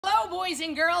boys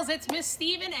and girls, it's Miss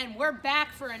Steven and we're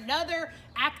back for another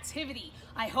activity.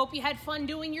 I hope you had fun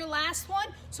doing your last one.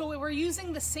 So we're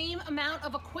using the same amount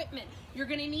of equipment. You're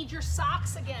gonna need your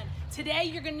socks again. Today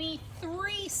you're gonna need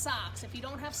 3 socks. If you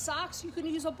don't have socks, you can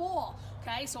use a ball.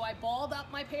 Okay, so I balled up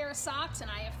my pair of socks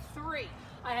and I have 3.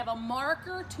 I have a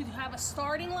marker to have a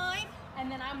starting line,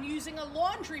 and then I'm using a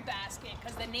laundry basket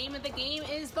because the name of the game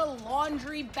is the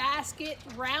laundry basket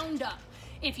roundup.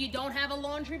 If you don't have a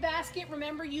laundry basket,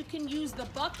 remember you can use the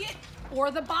bucket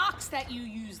or the box that you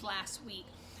used last week.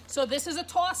 So this is a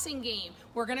tossing game.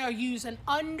 We're gonna use an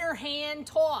underhand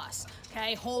toss,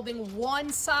 okay? Holding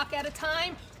 1 sock at a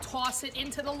time, toss it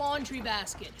into the laundry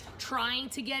basket, trying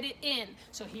to get it in.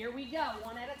 So here we go,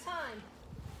 1 at a time.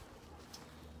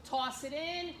 Toss it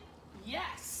in,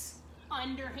 yes.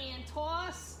 Underhand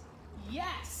toss,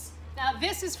 yes. Now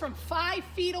this is from 5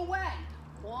 feet away.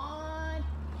 1,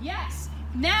 yes.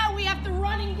 Now we have to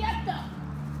run and get them.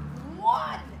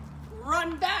 1,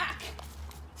 run back.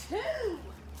 2,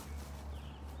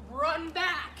 run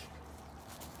back.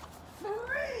 3,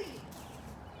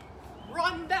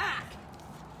 run back.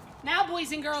 Now,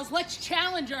 boys and girls, let's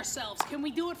challenge ourselves. Can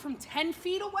we do it from 10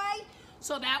 feet away?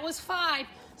 So that was 5,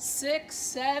 6,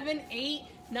 7, 8,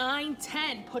 9,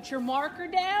 10. Put your marker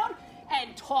down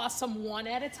and toss them 1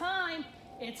 at a time.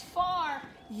 It's far.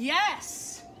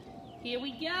 Yes. Here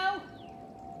we go.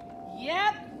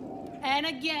 Yep. And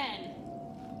again.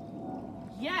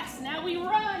 Yes. Now we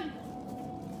run.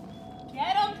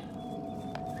 Get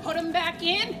them. Put them back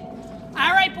in.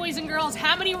 All right, boys and girls,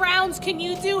 how many rounds can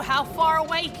you do? How far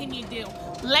away can you do?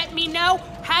 Let me know.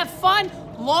 Have fun.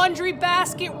 Laundry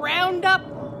basket roundup.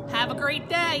 Have a great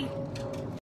day.